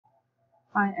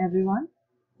Hi everyone,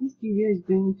 this video is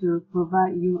going to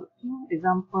provide you a few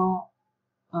example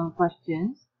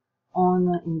questions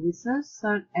on indices,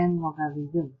 surds and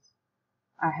logarithms.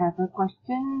 I have a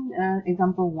question,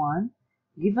 example 1.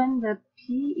 Given that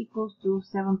p equals to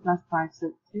 7 plus 5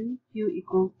 surd 2, q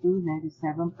equals to negative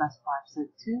 7 plus 5 surd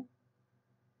 2,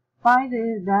 find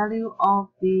the value of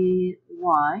the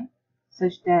y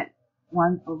such that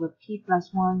 1 over p plus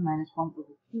 1 minus 1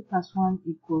 over q plus 1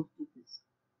 equals to this.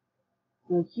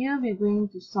 So here we're going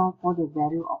to solve for the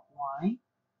value of y,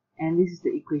 and this is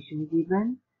the equation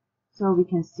given. So we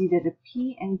can see that the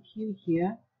p and q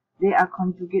here, they are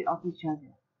conjugate of each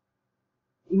other.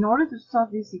 In order to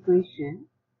solve this equation,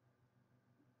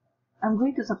 I'm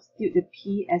going to substitute the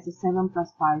p as a 7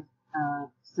 plus 5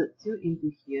 surd 2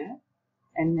 into here,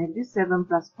 and negative 7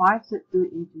 plus 5 surd 2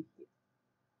 into here.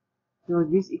 So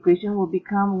this equation will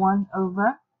become 1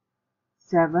 over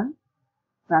 7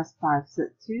 plus 5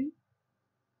 surd 2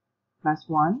 plus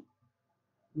 1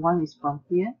 is from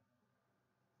here,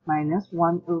 minus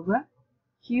 1 over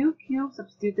q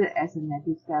substituted as a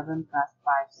negative 7 plus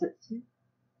 5 surd 2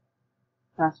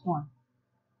 plus 1.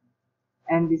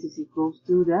 And this is equals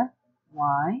to the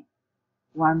y,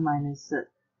 1 minus surd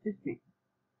 15.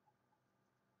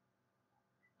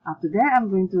 After that,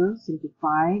 I'm going to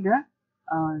simplify the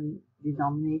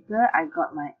denominator. I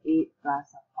got my 8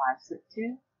 plus 5 surd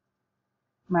 2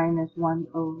 minus 1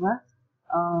 over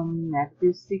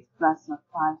negative 6 plus 5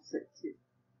 surd 2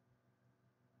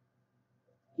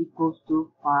 equals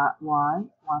to y,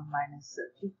 1 minus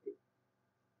surd 50.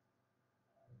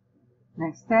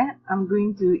 Next step, I'm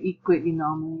going to equate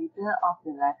denominator of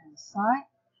the left hand side.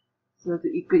 So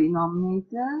to equate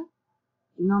denominator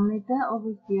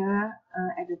over here,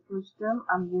 at the first term,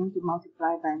 I'm going to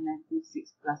multiply by negative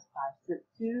 6 plus 5 surd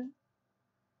 2.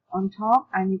 On top,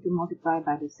 I need to multiply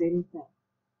by the same term.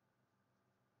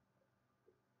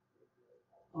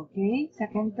 Okay,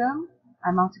 second term,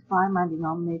 I multiply my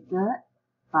denominator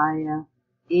by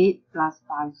 8 plus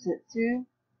 5 surd 2.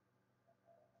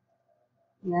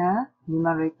 Yeah,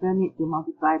 numerator need to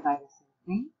multiply by the same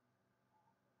thing.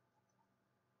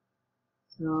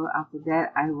 So after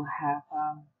that, I will have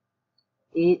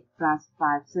 8 plus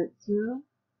 5 surd 2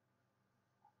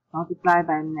 multiplied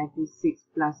by negative 6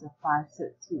 plus 5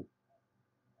 surd 2.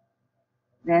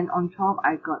 Then on top,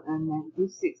 I got a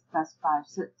negative 6 plus 5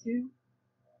 surd 2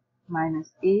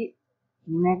 minus 8,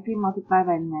 negative multiplied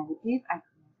by negative, I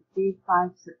got negative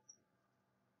 5 surd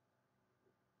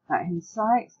 2. Right hand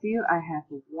side, still I have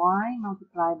a y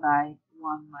multiplied by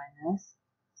 1 minus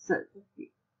surd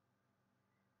 50.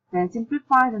 Then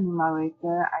simplify the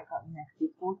numerator, I got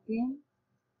negative 14,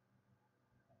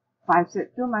 5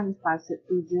 surd 2 minus 5 surd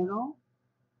 2, 0,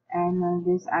 and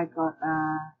this I got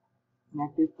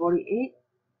negative 48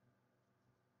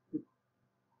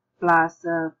 plus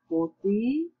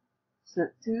 40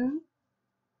 surd 2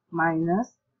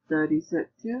 minus 30 surd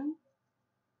 2,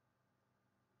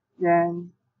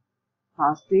 then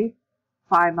positive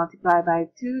 5 multiplied by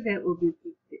 2, that will be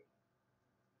 50.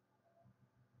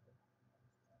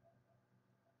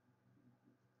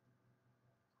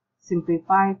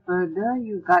 Simplify further,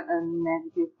 you got a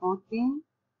negative 14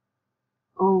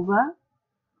 over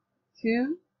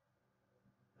 2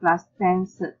 plus 10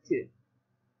 surd 2.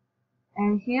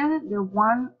 And here the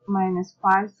 1 minus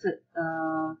 5 surd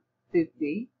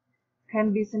 50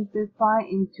 can be simplified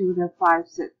into the 5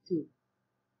 surd 2.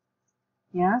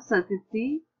 Yeah, surd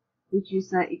 50, which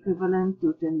is equivalent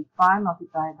to 25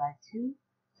 multiplied by 2.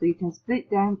 So you can split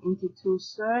them into 2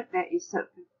 surd, that is surd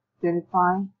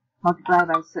 25 multiplied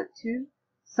by surd 2.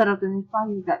 Surd of 25,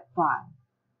 you get 5.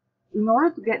 In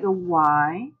order to get the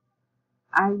y,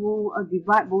 I will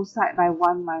divide both sides by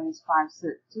 1 minus 5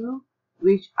 surd 2,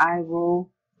 which I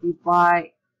will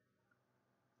divide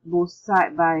both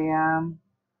sides by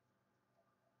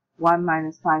 1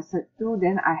 minus 5 surd 2,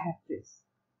 then I have this.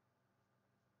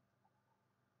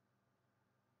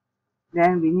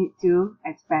 Then we need to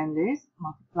expand this,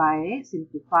 multiply it,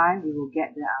 simplify, we will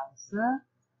get the answer.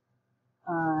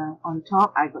 On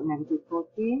top, I got negative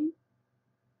 14.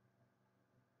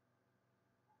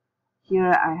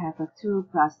 Here I have a 2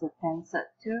 plus the 10 surd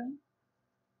 2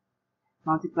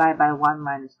 multiplied by 1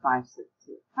 minus 5 surd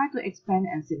 2. Try to expand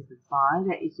and simplify,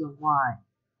 that is your y.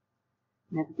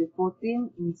 Negative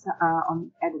 14 inside,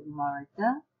 at the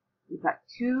numerator, we got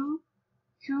 2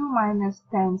 minus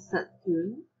 10 surd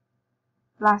 2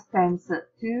 plus 10 surd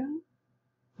 2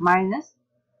 minus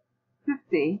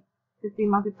 50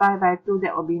 multiplied by 2,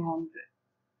 that will be 100.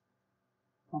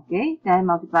 Okay, then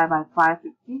multiply by 5,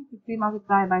 50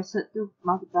 multiplied by surd 2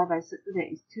 multiplied by surd 2,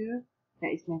 that is 2,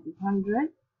 that is negative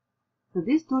 100. So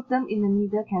these two terms in the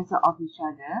middle cancel off each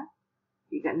other.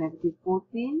 you get negative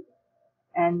 14,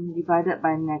 and divided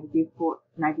by negative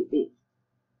 98.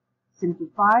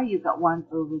 Simplify, you got 1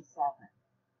 over 7.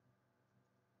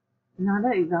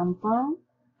 Another example,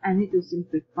 I need to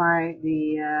simplify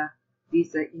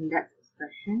this index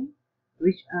expression,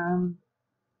 which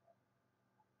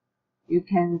you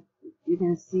can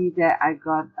see that I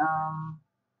got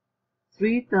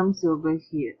 3 terms over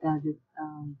here. The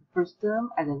first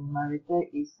term at the numerator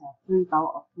is 3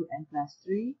 power of 2n plus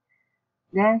 3.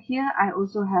 Then here I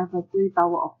also have a 3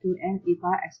 power of 2n. If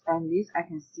I expand this, I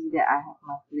can see that I have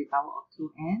my 3 power of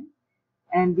 2n.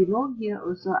 And below here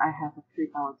also I have a 3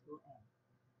 power 2n.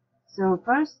 So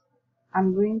first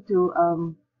I'm going to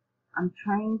I'm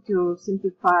trying to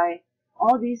simplify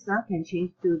all these. Can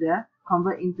change to the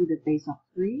convert into the base of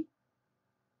 3.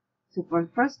 So for the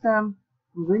first term,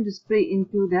 I'm going to split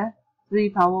into the 3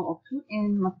 power of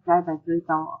 2n multiplied by 3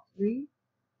 power of 3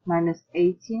 minus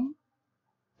 18,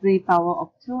 3 power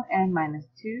of 2n minus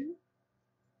 2.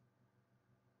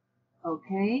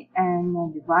 Okay,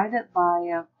 and divided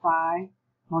by 5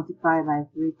 multiplied by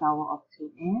 3 power of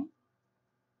 2n.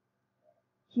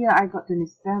 Here I got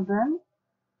 27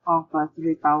 of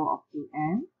 3 power of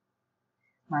 2n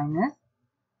minus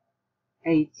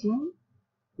 18.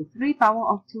 The 3 power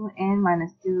of 2n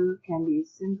minus 2 can be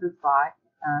simplified,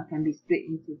 can be split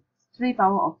into 3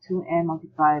 power of 2n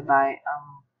multiplied by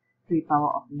 3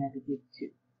 power of negative 2.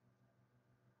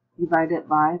 Divided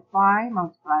by 5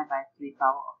 multiplied by 3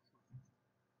 power of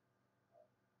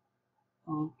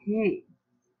 2n. Okay.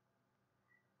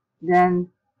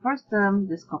 Then first term,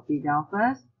 just copy down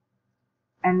first.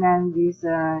 And then this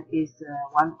is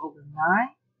 1 over 9.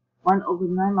 1 over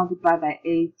 9 multiplied by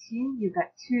 18, you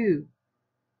got 2.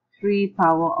 3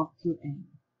 power of 2n.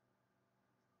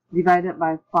 Divided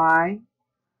by 5,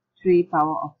 3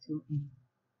 power of 2n.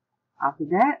 After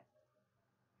that,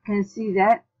 you can see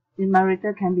that the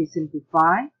numerator can be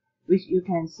simplified, which you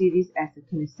can see this as a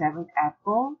 27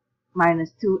 apple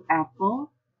minus 2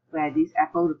 apple, where this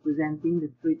apple representing the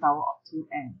 3 power of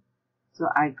 2n. So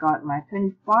I got my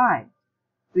 25,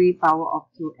 3 power of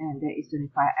 2n, that is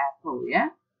 25 apple, yeah?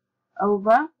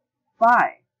 Over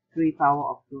 5, 3 power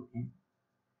of 2n.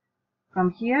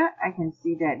 From here, I can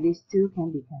see that these two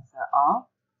can be cancelled off.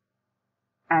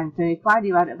 And 25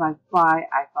 divided by 5,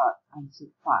 I got answer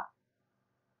 5.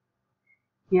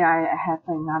 Here I have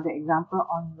another example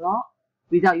on log.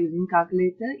 Without using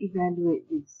calculator, evaluate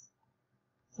this.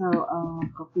 So,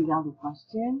 copy down the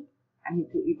question. I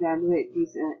need to evaluate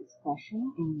this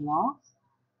expression in logs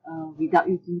without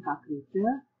using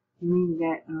calculator. Meaning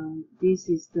that this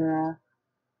is the,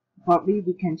 probably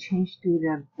we can change to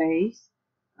the base.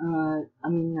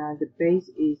 The base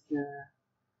is,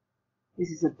 this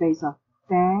is a base of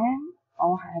 10,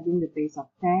 or having the base of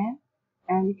 10.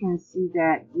 And you can see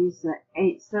that this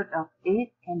 3rd of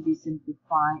 8 can be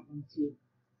simplified into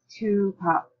 2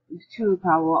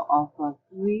 power of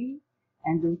 3.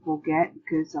 And don't forget,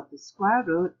 because of the square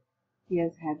root,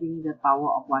 here's having the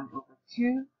power of 1 over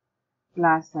 2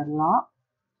 plus a log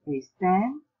base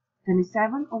 10.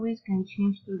 27 always can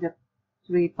change to the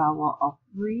 3 power of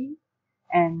 3.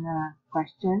 And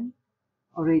question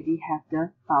already have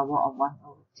the power of 1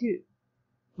 over 2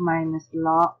 minus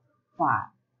log 5.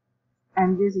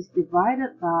 And this is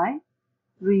divided by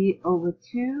 3 over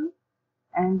 2.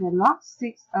 And the log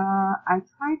 6, I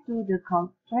try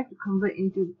to convert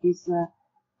into this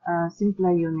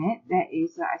simpler unit. That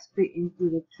is, I split into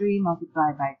the 3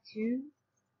 multiplied by 2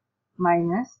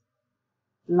 minus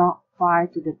log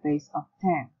 5 to the base of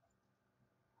 10.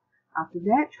 After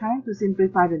that, trying to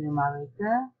simplify the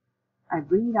numerator, I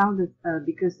bring down the,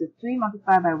 because the 3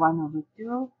 multiplied by 1 over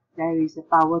 2, there is a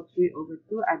power 3 over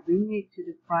 2. I bring it to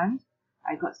the front.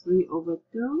 I got 3 over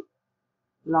 2,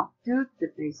 log 2 to the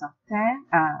base of 10,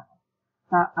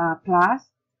 plus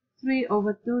 3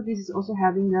 over 2. This is also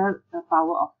having the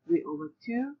power of 3 over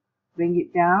 2. Bring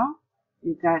it down.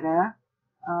 You got a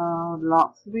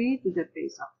log 3 to the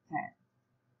base of 10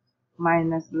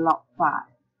 minus log 5.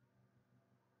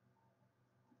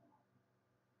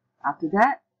 After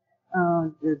that,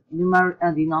 the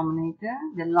denominator,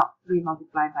 the log 3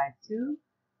 multiplied by 2,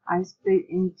 I split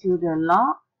into the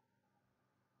log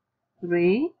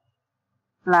 3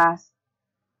 plus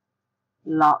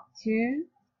log 2.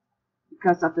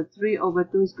 Because of the 3 over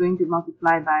 2 is going to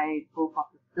multiply by both of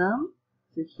the terms.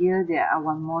 So here there are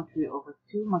one more 3 over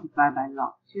 2 multiplied by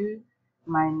log 2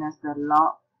 minus the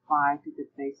log 5 to the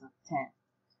base of 10.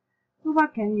 So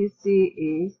what can you see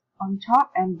is on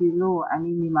top and below,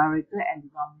 numerator and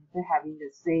denominator having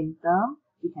the same term.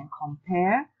 We can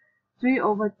compare 3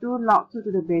 over 2 log 2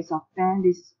 to the base of 10.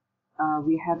 This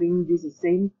we having this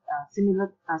same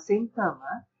same term,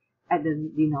 at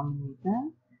the denominator.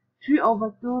 3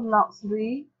 over 2 log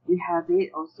 3, we have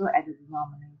it also at the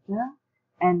denominator.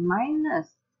 And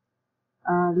minus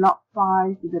log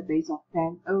 5 to the base of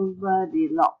 10 over the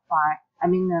log 5,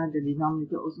 the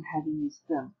denominator also having this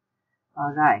term.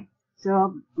 Alright,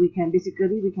 so we can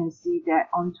see that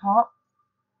on top,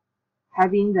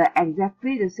 having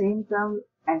exactly the same term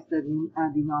as the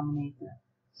denominator.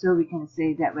 So we can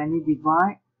say that when you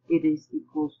divide, it is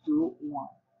equals to 1.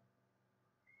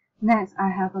 Next, I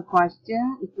have a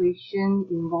equation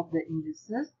involve the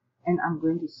indices, and I'm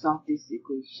going to solve this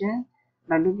equation.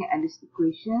 By looking at this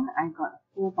equation, I got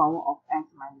 4 power of x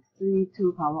minus 3,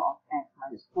 2 power of x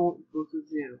minus 4 equals to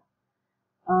 0.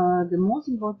 The most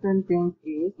important thing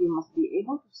is you must be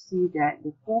able to see that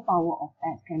the 4 power of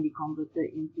x can be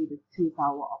converted into the 2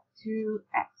 power of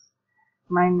 2x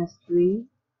minus 3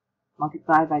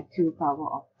 multiplied by 2 power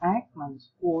of x minus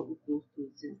 4 equals to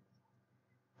 0.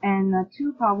 And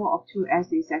 2 power of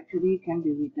 2x is actually can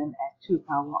be written as 2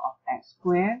 power of x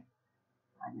squared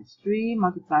minus 3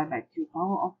 multiplied by 2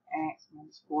 power of x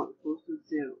minus 4 equals to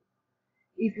 0.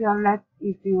 If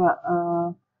you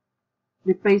are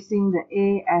replacing the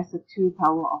a as a 2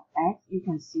 power of x, you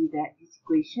can see that this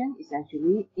equation is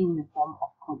actually in the form of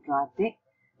quadratic,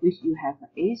 which you have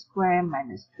a squared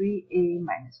minus 3a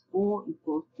minus 4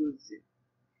 equals to 0.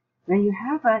 When you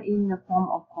have it in the form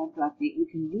of quadratic, you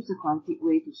can use the quadratic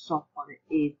way to solve for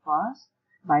the a first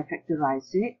by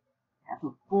factorize it. Have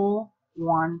a 4,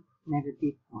 1,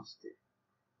 negative, positive.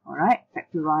 Alright,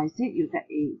 factorize it, you get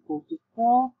a equals to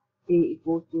 4, a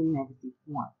equals to negative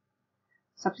 1.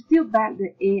 Substitute back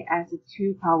the a as a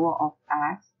 2 power of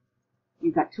x.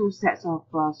 You got two sets of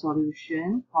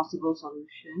possible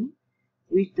solution,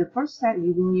 which the first set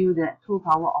giving you the 2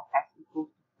 power of x equals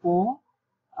to 4.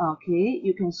 Okay,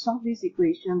 you can solve this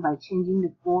equation by changing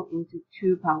the 4 into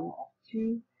 2 power of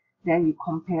 2. Then you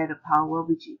compare the power,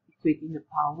 which is equating the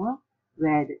power,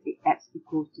 where the x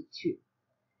equals to 2.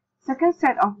 Second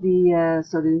set of the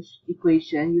solution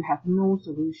equation, you have no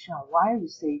solution. Why we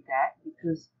say that?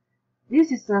 Because this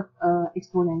is a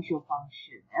exponential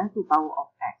function, 2 power of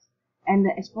x. And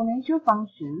the exponential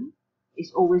function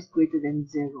is always greater than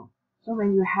 0. So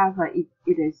when you have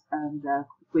the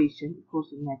equation equals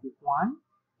to negative 1,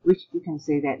 which you can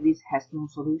say that this has no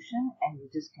solution and you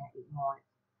just can ignore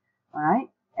it. Alright,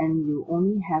 and you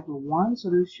only have one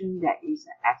solution, that is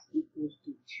x equals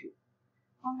to 2.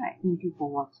 Alright, thank you for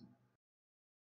watching.